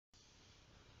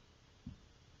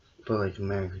But like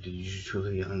America, did you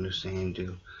truly understand,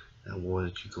 dude, that war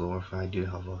that you glorified, dude,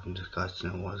 how fucking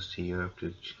disgusting it was to Europe,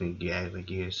 dude? You think you act like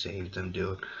you had saved them,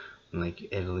 dude? And like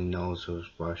Italy knows it was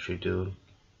Russia, dude.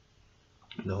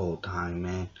 The whole time,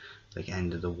 man. Like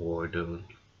ended the war, dude.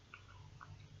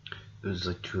 It was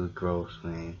like truly gross,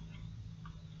 man.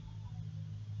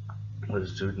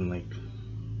 Was dude and like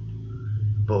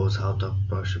Bose helped up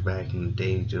Russia back in the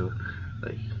day, dude.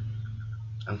 Like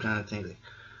I'm trying to think. Like,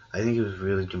 I think it was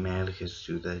really Dramaticus,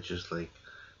 dude. That just like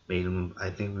made him. I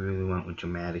think we really went with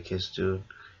Dramaticus, dude.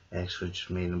 Actually, just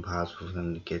made it impossible for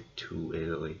them to get to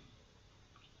Italy.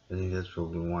 I think that's what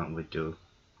we want with, dude.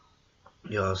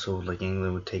 You also like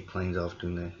England would take planes off,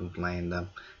 dude, and would land them,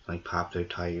 like pop their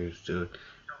tires, dude.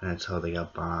 And that's how they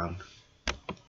got bombed.